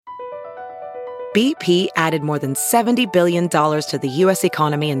BP added more than $70 billion to the U.S.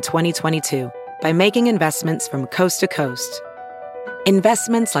 economy in 2022 by making investments from coast to coast.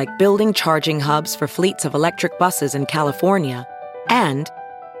 Investments like building charging hubs for fleets of electric buses in California and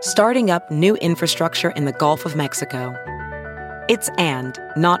starting up new infrastructure in the Gulf of Mexico. It's and,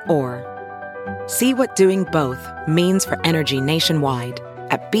 not or. See what doing both means for energy nationwide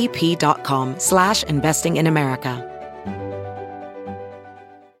at bp.com/investing in America.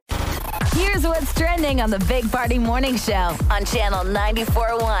 Here's what's trending on the Big Party Morning Show on Channel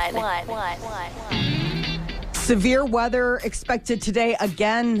 94.1. Severe weather expected today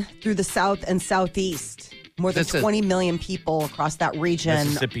again through the south and southeast. More than 20 million people across that region.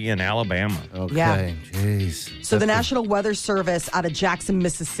 Mississippi and Alabama. Okay, Yeah. jeez. So the National Weather Service out of Jackson,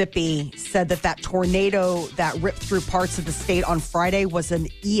 Mississippi said that tornado that ripped through parts of the state on Friday was an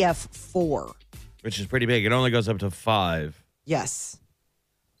EF4. Which is pretty big. It only goes up to 5. Yes.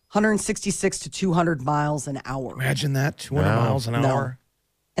 166 to 200 miles an hour. Imagine that, 200 Wow. miles an hour.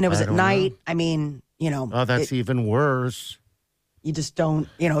 And it was I at don't night. I mean, Oh, that's even worse. you just don't,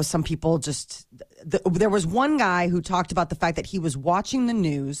 some people just, there was one guy who talked about the fact that he was watching the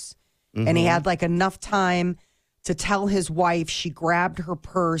news and he had like enough time to tell his wife. She grabbed her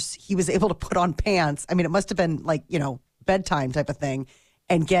purse. He was able to put on pants. I mean, it must have been like, bedtime type of thing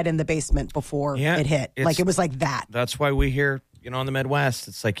and get in the basement before it hit. Like it was like that. That's why we hear, in the Midwest,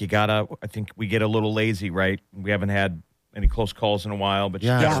 it's like I think we get a little lazy, right? We haven't had any close calls in a while, but you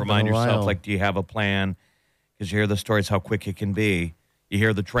got it's to been remind a yourself, while. like, do you have a plan? Because you hear the stories how quick it can be. You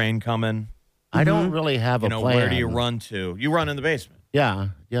hear the train coming. I don't really have a plan. Where do you run to? You run in the basement. Yeah,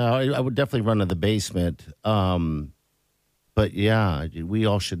 I would definitely run to the basement. But yeah, we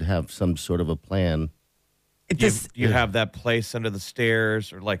all should have some sort of a plan. You have that place under the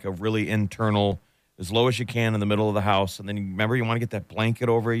stairs or like a really internal, as low as you can in the middle of the house. And then you want to get that blanket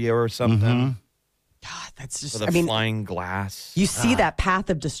over you or something. God, that's just, For the flying glass. you see that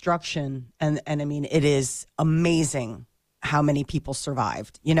path of destruction. And I mean, it is amazing how many people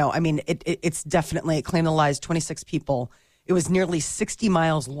survived. It's definitely, it claimed the lives 26 people. It was nearly 60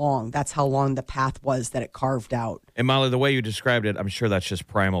 miles long. That's how long the path was that it carved out. And Molly, the way you described it, I'm sure that's just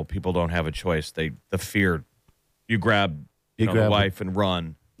primal. People don't have a choice. The fear, you grab, the wife and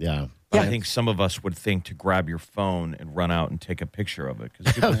run. Yeah. But I think some of us would think to grab your phone and run out and take a picture of it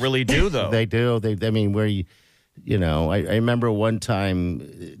because people really do, though. They do. I mean, I remember one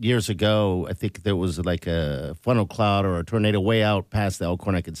time years ago, I think there was like a funnel cloud or a tornado way out past the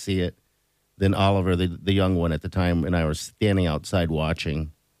Elkhorn. I could see it. Then Oliver, the young one at the time, and I were standing outside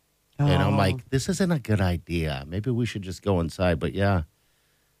watching. And I'm like, this isn't a good idea. Maybe we should just go inside. But yeah,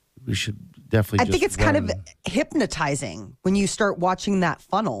 we should definitely I think it's kind of hypnotizing when you start watching that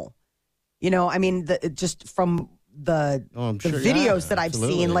funnel. Just from the videos that I've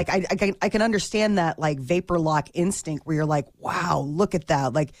seen, like I can understand that like vapor lock instinct where you're like, wow, look at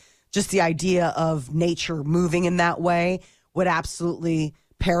that. Like just the idea of nature moving in that way would absolutely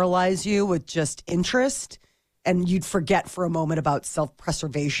paralyze you with just interest. And you'd forget for a moment about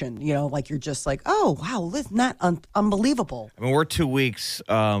self-preservation, like you're just like, oh, wow, isn't that unbelievable? I mean, we're 2 weeks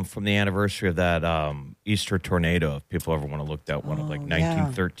from the anniversary of that Easter tornado, if people ever want to look that one up, like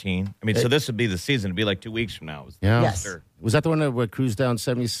 1913. I mean, so this would be the season. It'd be like 2 weeks from now. Yeah. Yes. Easter. Was that the one that cruised down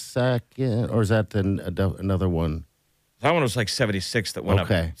 72nd? Or is that another one? That one was like 76 that went up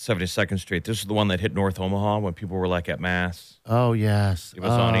Okay. 72nd Street. This is the one that hit North Omaha when people were like at Mass. Oh, yes. It was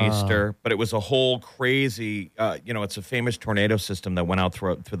on Easter, but it was a whole crazy, it's a famous tornado system that went out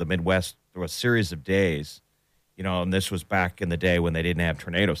through the Midwest through a series of days, and this was back in the day when they didn't have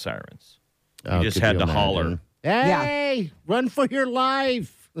tornado sirens. You just had to holler. Hey, run for your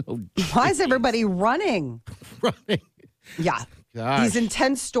life. Why is everybody running? Running. Yeah. Gosh. These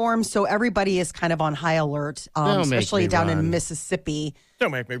intense storms, so everybody is kind of on high alert, Don't make especially me down run. in Mississippi.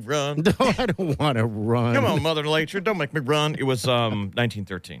 Don't make me run. No, I don't want to run. Come on, Mother Nature. Don't make me run. It was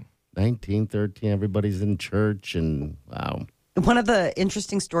 1913. 1913, everybody's in church, and wow. One of the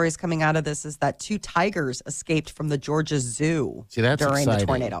interesting stories coming out of this is that 2 tigers escaped from the Georgia Zoo See, that's during exciting. the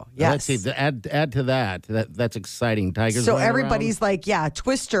tornado. Well, Yes. let's see, add to that. That's exciting. Tigers. So running everybody's like, yeah,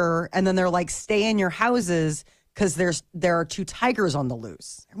 Twister, and then they're like, stay in your houses because there are 2 tigers on the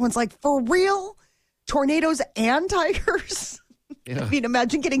loose. Everyone's like, for real? Tornadoes and tigers? Yeah. I mean,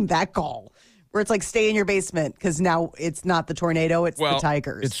 imagine getting that call where it's like, stay in your basement because now it's not the tornado, it's the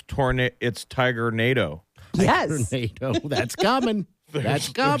tigers. It's Tiger-nado. Yes. Tornado. That's coming. That's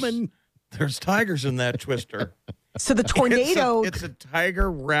coming. There's tigers in that Twister. So the tornado. It's a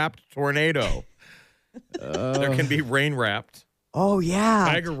tiger-wrapped tornado. There can be rain-wrapped. Oh, yeah.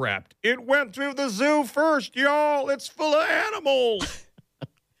 Tiger-wrapped. It went through the zoo first, y'all. It's full of animals.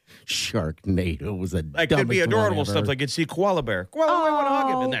 Sharknado was a That could be dumbest one adorable ever. stuff. Like you'd see koala bear. Koala, I want to hug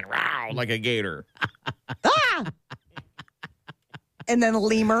him. And then, wow, like a gator. And then a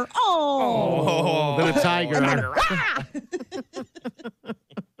lemur. Oh. Then a tiger. And then,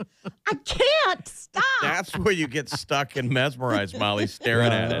 I can't stop. That's where you get stuck and mesmerized, Molly,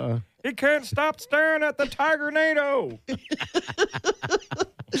 staring at it. He can't stop staring at the Tiger-nado.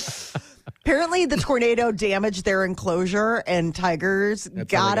 Apparently, the tornado damaged their enclosure, and tigers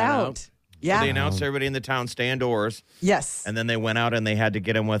got out. Yeah. So they announced everybody in the town stay indoors. Yes. And then they went out and they had to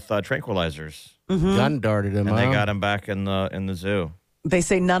get him with tranquilizers. Gun darted him. And they got him back in the zoo. They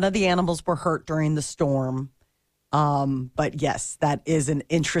say none of the animals were hurt during the storm. But yes, that is an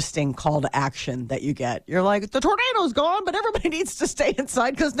interesting call to action that you get. You're like, the tornado's gone, but everybody needs to stay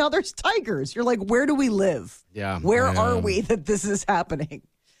inside because now there's tigers. You're like, where do we live? Yeah. Where are we that this is happening?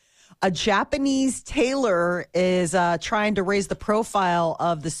 A Japanese tailor is trying to raise the profile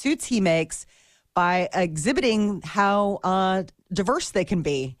of the suits he makes by exhibiting how diverse they can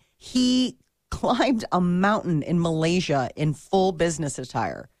be. He climbed a mountain in Malaysia in full business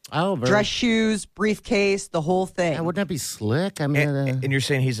attire. Oh, dress shoes, briefcase, the whole thing. Wouldn't that be slick? I mean, And you're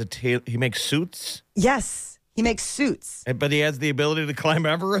saying he's he makes suits? Yes, he makes suits. But he has the ability to climb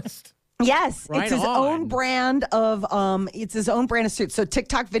Everest? Yes, Right it's his on. own brand of suits. So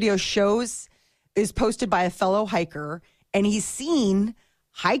TikTok video is posted by a fellow hiker, and he's seen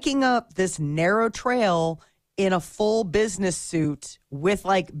hiking up this narrow trail in a full business suit with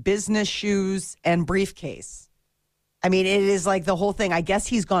like business shoes and briefcase. I mean, it is like the whole thing. I guess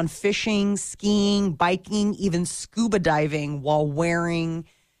he's gone fishing, skiing, biking, even scuba diving while wearing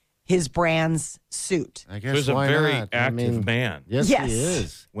his brand's suit. I guess He's a why very not? active man Yes, Yes. he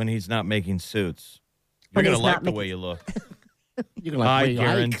is. when he's not making suits. When You're he's going to like not the making- way you look. You're gonna like I the way you hike.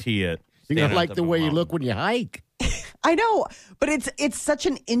 guarantee it. You're Standing gonna at like top the of a way you mountain. look when you hike. I know, but it's such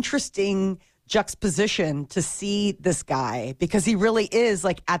an interesting juxtaposition to see this guy because he really is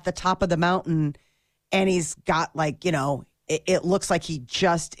like at the top of the mountain, and he's got like, you know, it looks like he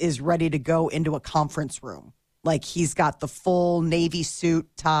just is ready to go into a conference room. Like he's got the full Navy suit,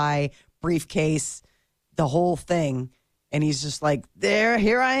 tie, briefcase, the whole thing, and he's just like,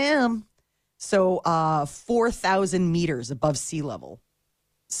 here I am. So 4,000 meters above sea level.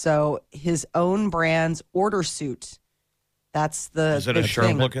 So his own brand's order suit. That's the Is it the a thing.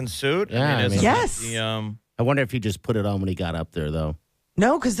 sharp-looking suit? Yeah, I isn't mean- it Yes. the, I wonder if he just put it on when he got up there, though.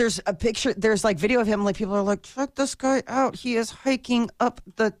 No, because there's a picture. There's like video of him. Like people are like, check this guy out. He is hiking up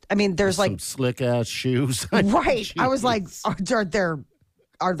the. I mean, there's Some like slick ass shoes. right. I was like, Jeez.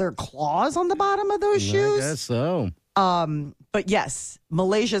 are there claws on the bottom of those I shoes? guess so. But yes,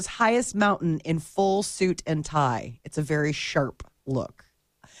 Malaysia's highest mountain in full suit and tie. It's a very sharp look.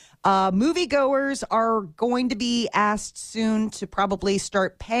 Moviegoers are going to be asked soon to probably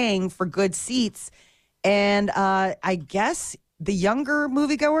start paying for good seats. And I guess the younger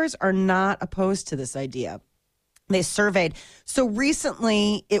moviegoers are not opposed to this idea. They surveyed. So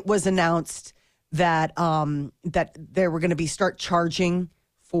recently it was announced that that they were going to start charging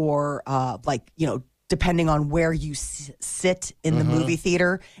for depending on where you sit in the movie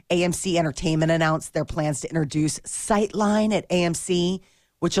theater. AMC Entertainment announced their plans to introduce Sightline at AMC,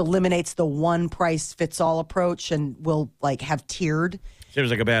 which eliminates the one price fits all approach and will like have tiered. seems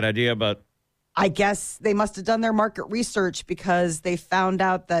like a bad idea, but I guess they must have done their market research because they found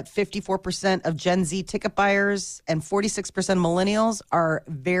out that 54% of Gen Z ticket buyers and 46% millennials are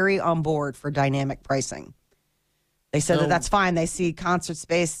very on board for dynamic pricing. They said that that's fine. They see concert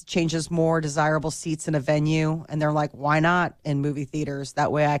space changes more desirable seats in a venue, and they're like, why not in movie theaters?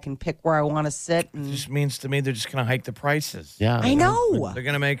 That way I can pick where I want to sit. it just means to me they're just going to hike the prices. Yeah. I know. They're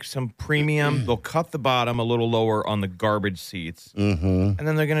going to make some premium. They'll cut the bottom a little lower on the garbage seats, and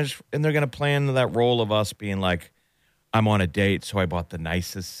then they're going to play into that role of us being like, I'm on a date, so I bought the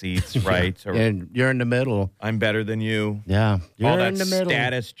nicest seats, right? Or And you're in the middle. I'm better than you. Yeah. You're All that in the middle.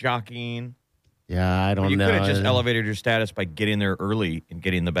 status jockeying. Yeah, I don't You know. could have just elevated your status by getting there early and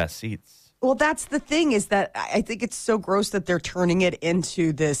getting the best seats. Well, that's the thing is that I think it's so gross that they're turning it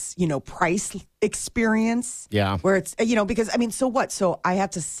into this, price experience. Yeah. Where it's, because, so what? So I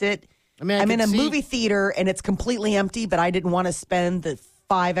have to sit. I mean, I I'm can in a see- movie theater and it's completely empty, but I didn't want to spend the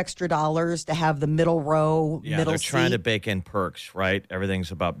 $5 extra to have the middle row, Yeah, middle they're trying to seat. bake in perks, right? Everything's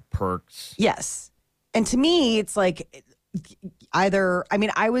about perks. Yes. And to me, it's like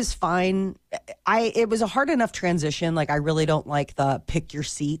I was fine. It was a hard enough transition. Like, I really don't like the pick your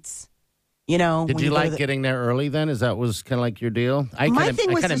seats, Did when you go to like the- getting there early then? Is that was kind of like your deal? I My kind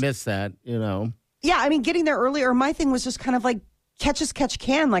thing was of just- missed that, Yeah, I mean, getting there earlier, my thing was just kind of like catch as catch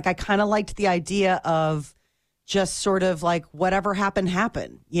can. Like, I kind of liked the idea of just sort of like whatever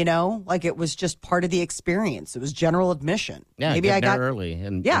happened, you know, like it was just part of the experience. It was general admission. Yeah, maybe I got there early.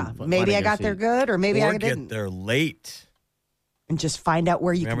 Maybe I got there good, or maybe I didn't. Get there late. And just find out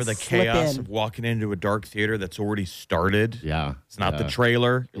where you Remember can the chaos in. of walking into a dark theater that's already started? Yeah. It's not the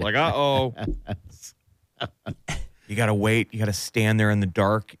trailer. You're like, uh-oh. You got to wait. You got to stand there in the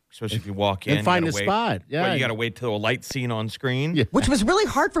dark, especially if you walk in. And find a spot. Yeah. Well, you got to wait till a light scene on screen. Yeah. Which was really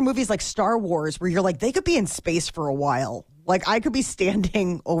hard for movies like Star Wars, where you're like, they could be in space for a while. Like, I could be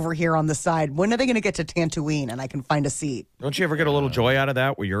standing over here on the side. When are they going to get to Tatooine and I can find a seat? Don't you ever get a little joy out of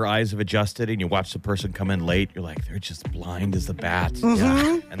that, where your eyes have adjusted and you watch the person come in late? You're like, they're just blind as the bat.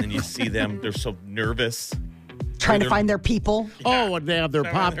 Yeah. And then you see them, they're so nervous. Trying to find their people. Yeah. Oh, and they have their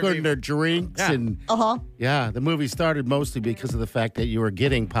popcorn and their drinks. Yeah. And Yeah, the movie started mostly because of the fact that you were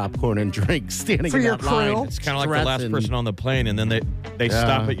getting popcorn and drinks standing for in your that line. crew. It's kind of like the last person on the plane, and then they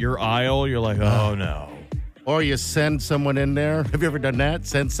stop at your aisle. You're like, oh, no. Or you send someone in there. Have you ever done that?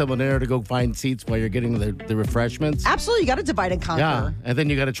 Send someone there to go find seats while you're getting the refreshments? Absolutely. You got to divide and conquer. Yeah, and then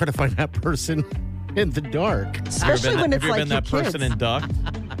you got to try to find that person in the dark. Especially when it's like have you ever been that person in Duck?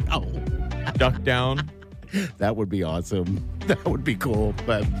 Oh, Duck Down? that would be awesome. That would be cool.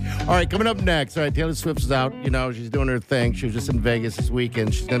 But all right, coming up next. All right, Taylor Swift is out. You know, she's doing her thing. She was just in Vegas this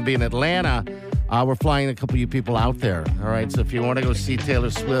weekend. She's going to be in Atlanta. We're flying a couple of you people out there. All right, so if you want to go see Taylor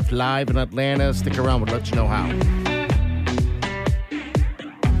Swift live in Atlanta, stick around. We'll let you know how.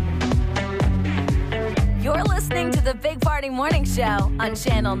 You're listening to the Big Party Morning Show on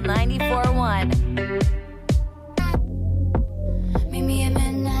Channel 94.1.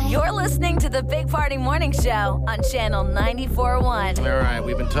 You're listening to the Big Party Morning Show on Channel 94.1. All right,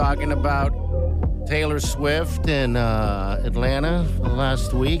 we've been talking about Taylor Swift in Atlanta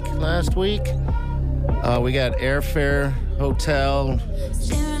last week. We got airfare, hotel,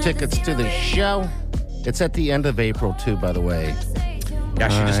 tickets to the show. It's at the end of April, too, by the way. Yeah,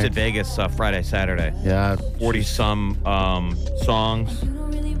 she just did Vegas Friday, Saturday. Yeah. 40-some songs.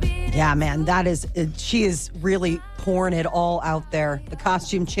 Yeah, man, she is really pouring it all out there. The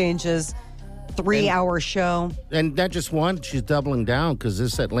costume changes, 3-hour show. And not just one, she's doubling down because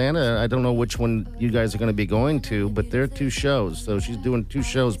this Atlanta, I don't know which one you guys are going to be going to, but there are 2 shows. So she's doing 2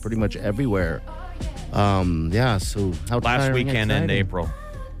 shows pretty much everywhere. Yeah, so how last weekend in April.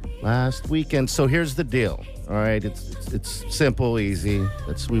 Last weekend. So here's the deal. All right, it's simple, easy.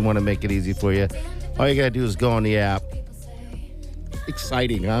 We want to make it easy for you. All you got to do is go on the app.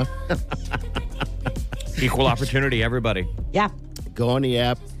 Exciting, huh? Equal opportunity, everybody. Yeah. Go on the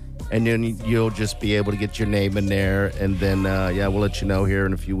app, and then you'll just be able to get your name in there. And then, we'll let you know here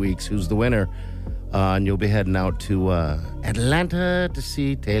in a few weeks who's the winner. And you'll be heading out to Atlanta to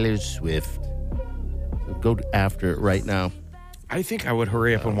see Taylor Swift. So go after it right now. I think I would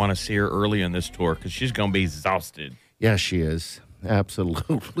hurry up and want to see her early in this tour because she's going to be exhausted. Yeah, she is.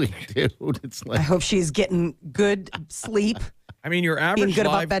 Absolutely, dude. It's like I hope she's getting good sleep. I mean, your average good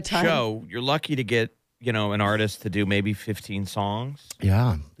live about bedtime. show, you're lucky to get, an artist to do maybe 15 songs.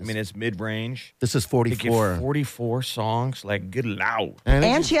 Yeah. I mean, it's mid-range. This is 44. To get 44 songs, like, good loud.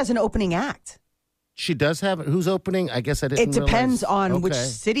 And she has an opening act. She does have who's opening? I guess I didn't It depends realize. on which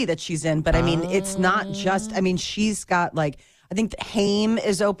city that she's in. But, I mean, it's not just, she's got, I think Haim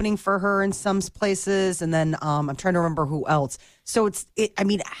is opening for her in some places. And then I'm trying to remember who else. So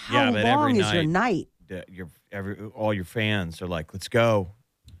how long is your night? All your fans are like, let's go.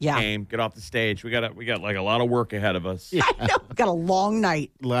 Yeah. Haim, get off the stage. We got like a lot of work ahead of us. Yeah. I know. We've got a long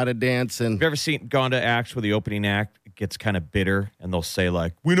night. A lot of dancing. Have you ever gone to acts where the opening act gets kind of bitter and they'll say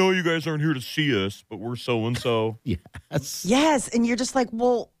like, we know you guys aren't here to see us, but we're so-and-so. Yes. Yes. And you're just like,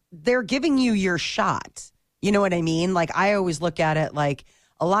 well, they're giving you your shot. You know what I mean? Like, I always look at it like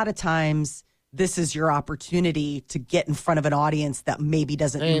a lot of times this is your opportunity to get in front of an audience that maybe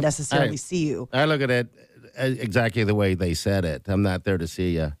doesn't necessarily see you. I look at it exactly the way they said it. I'm not there to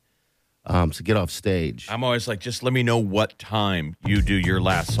see you. So get off stage. I'm always like, just let me know what time you do your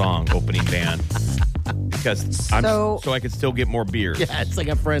last song, opening band. Because so I can still get more beers. Yeah, it's like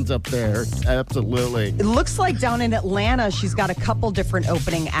a friend's up there. Absolutely. It looks like down in Atlanta, she's got a couple different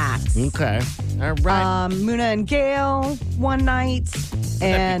opening acts. Okay. All right. Muna and Gail one night,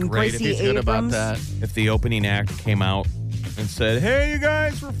 and Gracie Good about Abrams. that. If the opening act came out and said, hey, you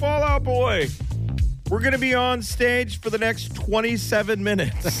guys, we're Fall Out Boy. We're going to be on stage for the next 27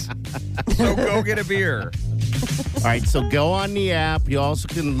 minutes. So go get a beer. All right, so go on the app. You also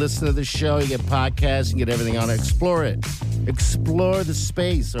can listen to the show. You get podcasts and get everything on it. Explore it. Explore the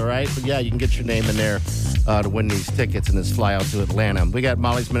space, all right? But, yeah, you can get your name in there to win these tickets and this fly out to Atlanta. We got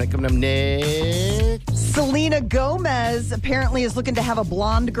Molly's Minute coming up next. Selena Gomez apparently is looking to have a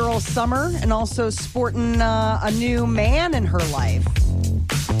blonde girl summer and also sporting a new man in her life.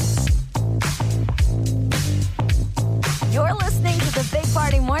 You're listening to the Big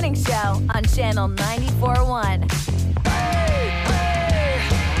Party Morning Show on Channel 94.1.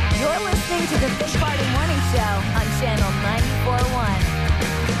 You're listening to the Big Party Morning Show on Channel 94.1.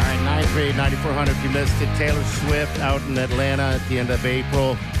 All right, 938-9400. If you missed it, Taylor Swift out in Atlanta at the end of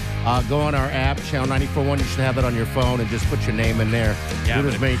April. Go on our app, Channel 94.1. You should have it on your phone and just put your name in there. Yeah, do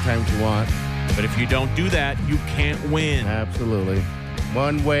it as many times as you want. But if you don't do that, you can't win. Absolutely.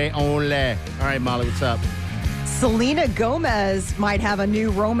 One way only. All right, Molly, what's up? Selena Gomez might have a new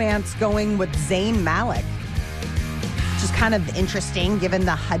romance going with Zayn Malik, which is kind of interesting given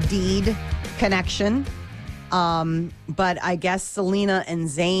the Hadid connection. But I guess Selena and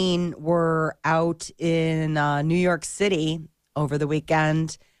Zayn were out in New York City over the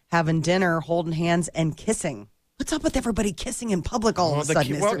weekend having dinner, holding hands, and kissing. What's up with everybody kissing in public all of a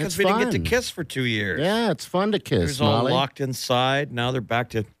sudden? Well, because we didn't get to kiss for 2 years. Yeah, it's fun to kiss, It was all Molly. locked inside. Now they're back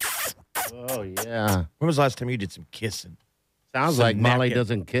to... Oh, yeah. When was the last time you did some kissing? Sounds like Molly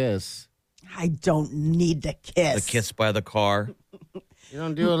doesn't kiss. I don't need to kiss. The kiss by the car. You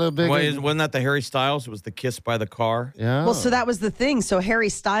don't do a little bit. Wasn't that the Harry Styles? It was the kiss by the car. Yeah. Well, so that was the thing. So Harry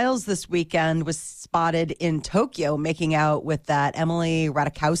Styles this weekend was spotted in Tokyo making out with that Emily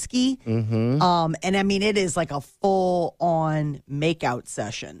Ratajkowski. Mm-hmm. And I mean, it is like a full-on makeout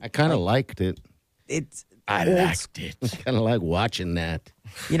session. I kind of liked it. I liked it. I kind of like watching that.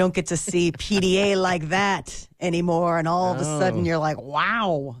 You don't get to see PDA like that anymore. And all of a sudden you're like,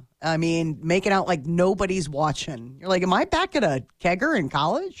 wow. I mean, making out like nobody's watching. You're like, am I back at a kegger in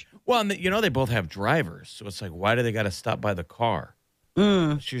college? Well, and they both have drivers. So it's like, why do they got to stop by the car?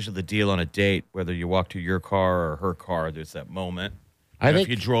 It's usually the deal on a date, whether you walk to your car or her car. There's that moment. I think if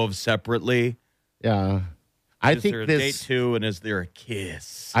you drove separately. Yeah. I Is think there a this date too, and is there a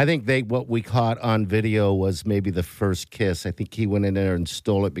kiss? I think what we caught on video was maybe the first kiss. I think he went in there and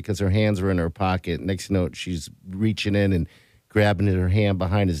stole it because her hands were in her pocket. Next thing you know, she's reaching in and grabbing her hand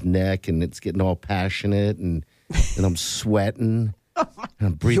behind his neck, and it's getting all passionate, and I'm sweating, and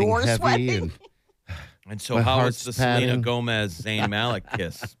I'm breathing You're heavy, sweating? And so My how heart's is the Selena pounding. Gomez Zayn Malik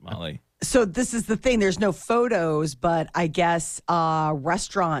kiss, Molly? So this is the thing. There's no photos, but I guess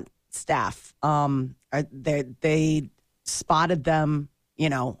restaurant staff, they spotted them,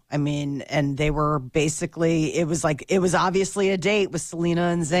 and they were basically, it was obviously a date with Selena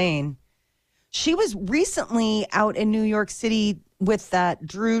and Zayn. She was recently out in New York City with that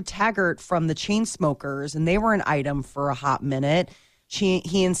Drew Taggart from the Chainsmokers, and they were an item for a hot minute.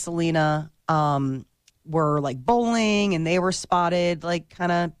 He and Selena were like bowling, and they were spotted like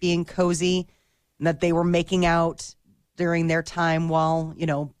kind of being cozy, and that they were making out during their time while,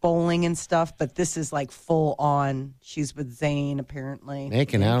 bowling and stuff. But this is like full on. She's with Zayn, apparently.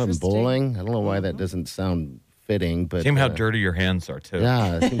 making out and bowling. I don't know why that doesn't sound fitting, but Seeing how dirty your hands are, too.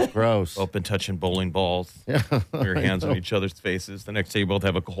 Yeah, it seems gross. Both been touching bowling balls. Yeah, Your hands on each other's faces. The next day, you both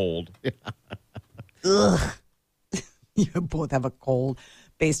have a cold. Ugh. You both have a cold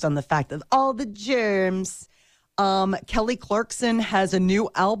based on the fact of all the germs. Kelly Clarkson has a new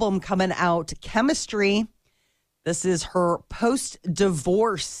album coming out, Chemistry. This is her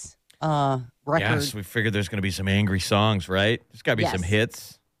post-divorce record. Yes, we figured there's going to be some angry songs, right? There's got to be some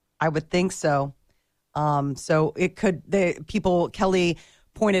hits. I would think so. So it could. Kelly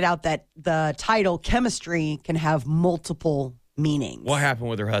pointed out that the title "Chemistry" can have multiple meanings. What happened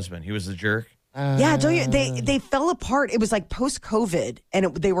with her husband? He was the jerk? Yeah, don't you? They fell apart. It was like post-COVID,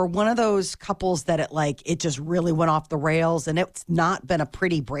 and they were one of those couples that it just really went off the rails, and it's not been a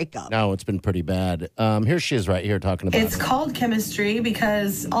pretty breakup. No, it's been pretty bad. Here she is right here talking about It's called Chemistry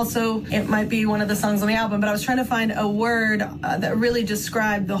because also it might be one of the songs on the album, but I was trying to find a word that really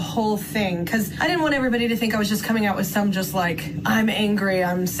described the whole thing because I didn't want everybody to think I was just coming out with some just like, I'm angry,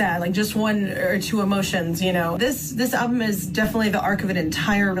 I'm sad, like just one or two emotions, This album is definitely the arc of an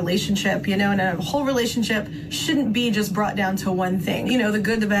entire relationship, and a whole relationship shouldn't be just brought down to one thing. The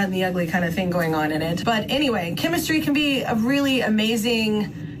good, the bad, and the ugly kind of thing going on in it. But anyway, chemistry can be a really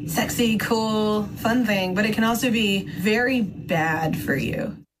amazing, sexy, cool, fun thing, but it can also be very bad for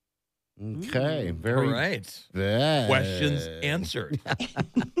you. Okay, very All right. bad. Questions answered.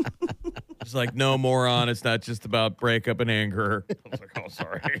 It's like, no, moron, it's not just about breakup and anger. I was like, oh,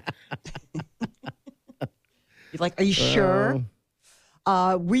 sorry. You're like, are you sure?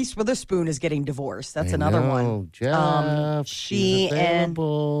 Reese Witherspoon is getting divorced. That's another one. Jeff, she's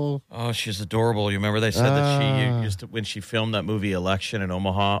adorable. You remember they said that she used to, when she filmed that movie Election in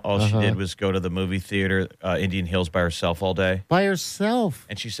Omaha, all she did was go to the movie theater, Indian Hills, by herself all day. By herself.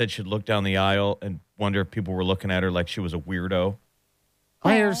 And she said she'd look down the aisle and wonder if people were looking at her like she was a weirdo.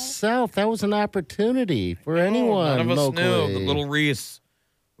 By herself. That was an opportunity for anyone. None of us locally. knew that little Reese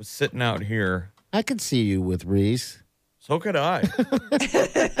was sitting out here. I could see you with Reese. So could I.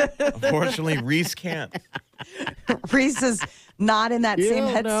 Unfortunately, Reese can't. Reese is not in that same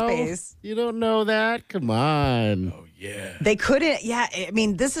headspace. You don't know that? Come on. Oh, yeah. They couldn't. Yeah. I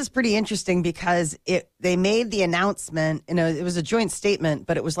mean, this is pretty interesting because they made the announcement. It was a joint statement,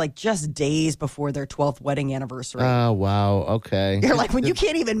 but it was like just days before their 12th wedding anniversary. Oh, wow. Okay. You're like, when you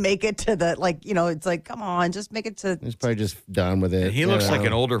can't even make it to the, it's like, come on, just make it to. He's probably just done with it. And he looks like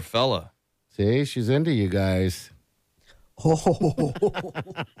an older fella. See, she's into you guys. Oh.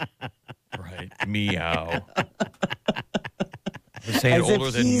 Right. Meow. I was saying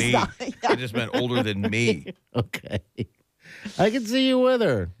older than me. I just meant older than me. Okay. I can see you with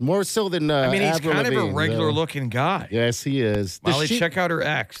her. More so than he's Avril kind Lavigne, of a regular-looking guy. Yes, he is. Molly, check out her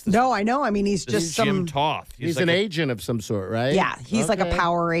ex. No, I know. I mean, he's just Jim Toth. He's like an agent of some sort, right? Yeah, he's like a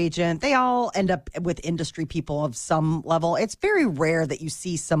power agent. They all end up with industry people of some level. It's very rare that you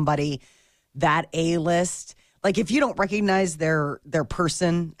see somebody that A-list. Like, if you don't recognize their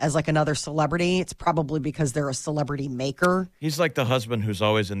person as like another celebrity, it's probably because they're a celebrity maker. He's like the husband who's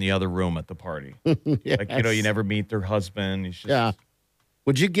always in the other room at the party. Yes. Like, you never meet their husband. He's just,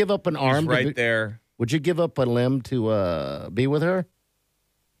 Would you give up an arm? Right there. Would you give up a limb to be with her,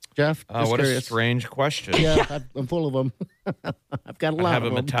 Jeff? What curious. A strange question. Yeah, I'm full of them. I've got a lot of them. I have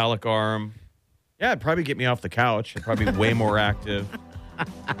a metallic arm. Yeah, it'd probably get me off the couch. I'd probably be way more active.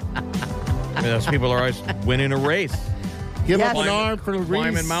 Those people are always winning a race. Give up an arm for Reese.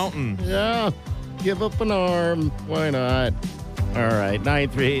 Climbing mountains. Yeah. Give up an arm. Why not? All right.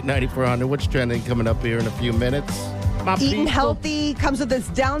 938-9400. What's trending coming up here in a few minutes? Eating healthy comes with its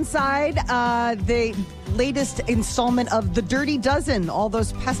downside. The latest installment of The Dirty Dozen. All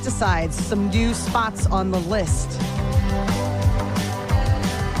those pesticides. Some new spots on the list.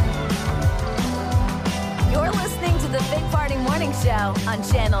 You're listening to the Big Party Morning Show on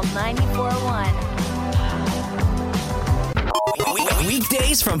Channel 94.1.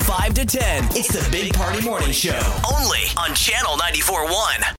 Weekdays from 5 to 10. It's the Big Party Morning Show. Only on Channel 94.1.